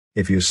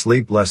If you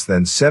sleep less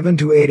than 7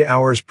 to 8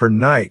 hours per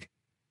night,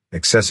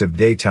 excessive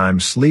daytime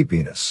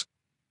sleepiness,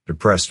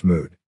 depressed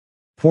mood,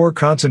 poor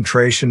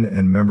concentration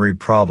and memory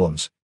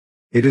problems.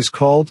 It is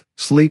called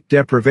sleep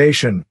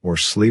deprivation or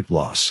sleep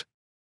loss.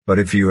 But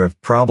if you have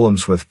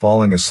problems with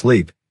falling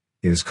asleep,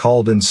 it is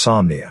called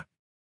insomnia.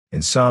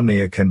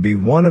 Insomnia can be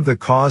one of the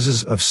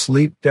causes of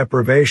sleep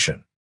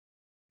deprivation.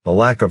 The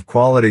lack of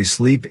quality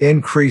sleep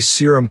increases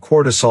serum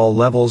cortisol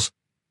levels,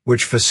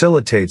 which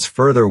facilitates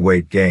further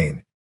weight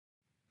gain.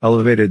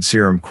 Elevated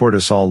serum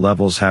cortisol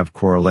levels have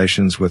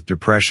correlations with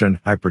depression,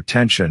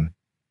 hypertension,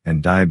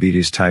 and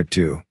diabetes type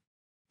 2.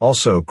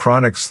 Also,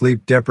 chronic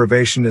sleep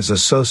deprivation is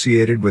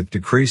associated with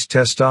decreased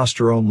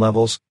testosterone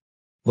levels.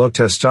 Low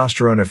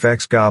testosterone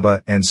affects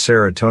GABA and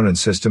serotonin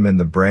system in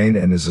the brain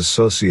and is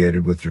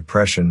associated with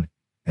depression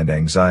and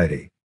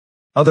anxiety.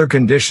 Other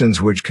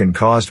conditions which can be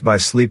caused by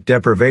sleep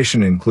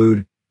deprivation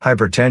include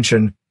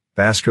hypertension,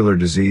 vascular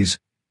disease,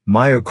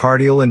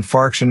 myocardial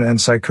infarction and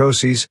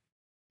psychoses.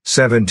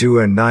 7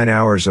 to 9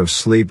 hours of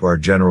sleep are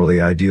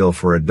generally ideal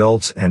for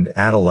adults and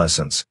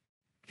adolescents.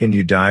 Can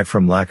you die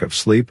from lack of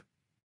sleep?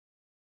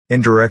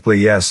 Indirectly,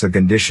 yes, the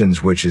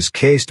conditions which is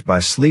caused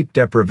by sleep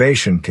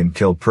deprivation can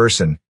kill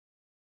person.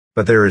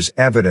 But there is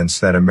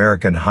evidence that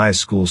American high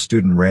school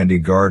student Randy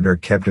Gardner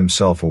kept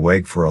himself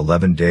awake for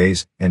 11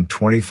 days and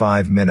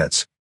 25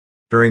 minutes.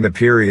 During the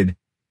period,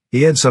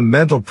 he had some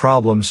mental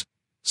problems,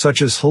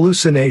 such as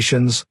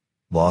hallucinations,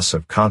 loss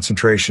of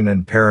concentration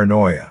and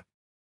paranoia.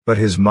 But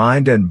his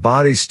mind and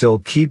body still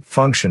keep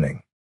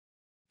functioning.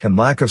 Can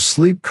lack of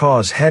sleep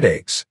cause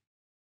headaches?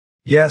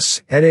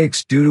 Yes,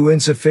 headaches due to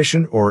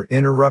insufficient or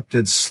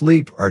interrupted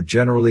sleep are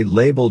generally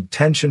labeled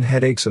tension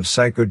headaches of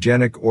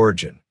psychogenic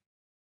origin.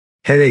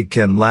 Headache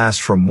can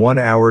last from 1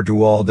 hour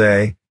to all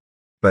day,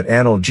 but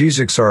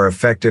analgesics are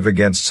effective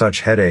against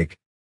such headache.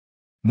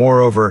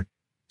 Moreover,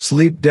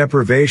 sleep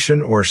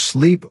deprivation or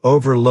sleep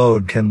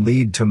overload can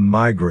lead to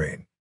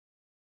migraine.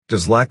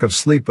 Does lack of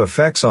sleep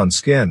effects on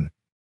skin?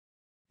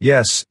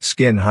 Yes,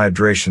 skin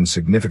hydration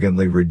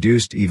significantly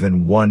reduced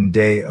even 1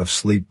 day of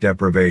sleep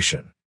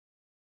deprivation.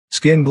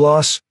 Skin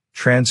gloss,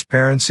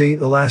 transparency,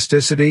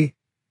 elasticity,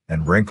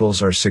 and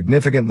wrinkles are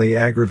significantly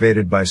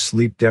aggravated by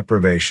sleep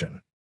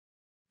deprivation.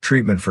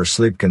 Treatment for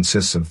sleep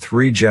consists of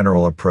 3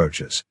 general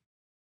approaches.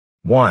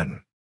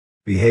 1.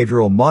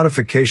 Behavioral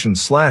modification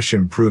 /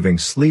 improving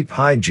sleep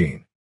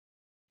hygiene.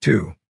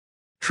 2.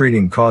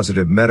 Treating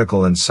causative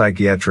medical and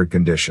psychiatric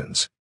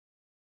conditions.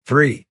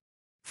 3.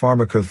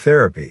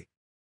 Pharmacotherapy.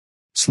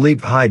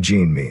 Sleep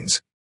hygiene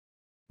means.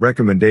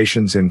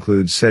 Recommendations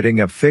include setting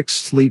a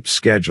fixed sleep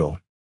schedule,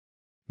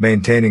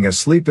 maintaining a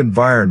sleep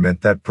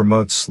environment that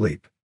promotes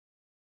sleep,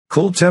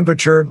 cool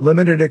temperature,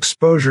 limited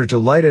exposure to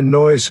light and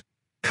noise,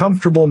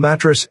 comfortable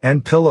mattress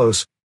and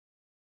pillows,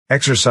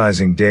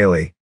 exercising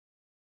daily,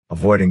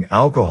 avoiding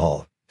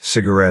alcohol,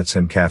 cigarettes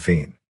and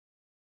caffeine,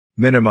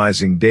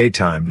 minimizing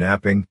daytime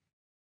napping.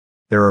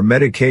 There are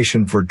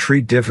medication for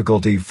treat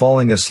difficulty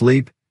falling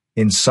asleep,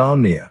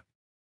 insomnia,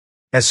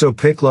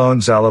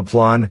 esopiclone,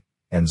 zolpidem,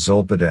 and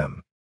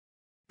zolpidem.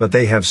 But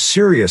they have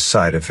serious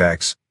side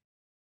effects.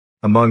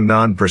 Among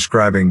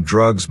non-prescribing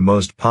drugs,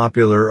 most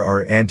popular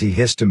are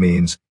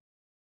antihistamines,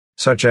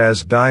 such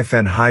as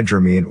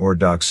diphenhydramine or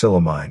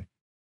doxylamine.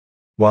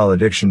 While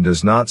addiction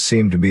does not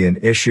seem to be an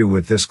issue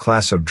with this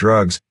class of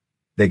drugs,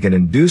 they can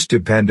induce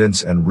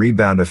dependence and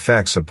rebound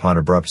effects upon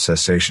abrupt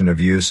cessation of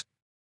use.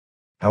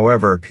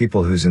 However,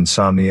 people whose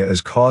insomnia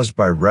is caused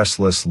by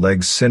restless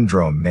leg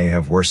syndrome may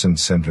have worsened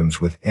symptoms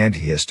with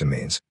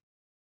antihistamines.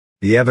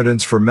 The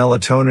evidence for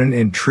melatonin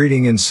in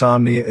treating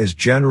insomnia is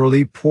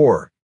generally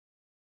poor.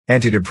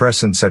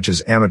 Antidepressants such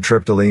as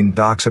amitriptyline,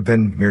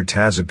 doxepin,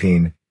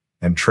 mirtazapine,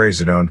 and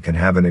trazodone can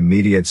have an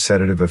immediate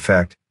sedative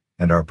effect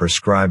and are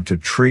prescribed to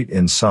treat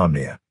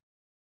insomnia.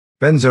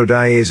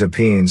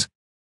 Benzodiazepines.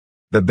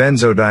 The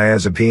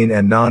benzodiazepine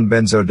and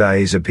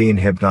non-benzodiazepine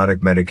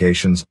hypnotic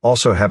medications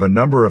also have a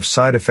number of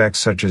side effects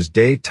such as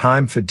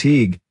daytime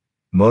fatigue,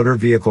 motor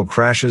vehicle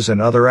crashes and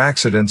other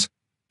accidents,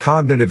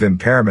 cognitive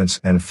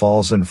impairments, and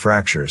falls and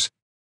fractures.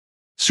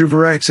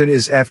 Suvorexant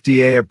is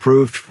FDA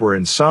approved for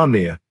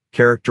insomnia,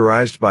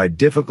 characterized by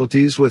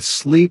difficulties with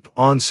sleep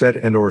onset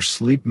and/or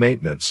sleep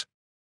maintenance.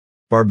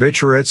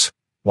 Barbiturates,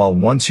 while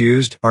once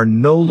used, are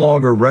no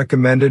longer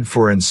recommended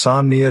for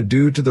insomnia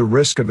due to the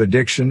risk of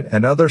addiction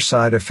and other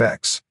side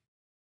effects.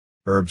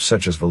 Herbs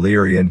such as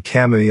valerian,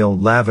 chamomile,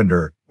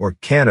 lavender, or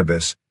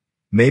cannabis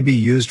may be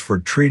used for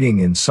treating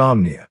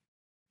insomnia,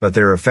 but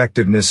their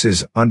effectiveness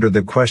is under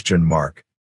the question mark.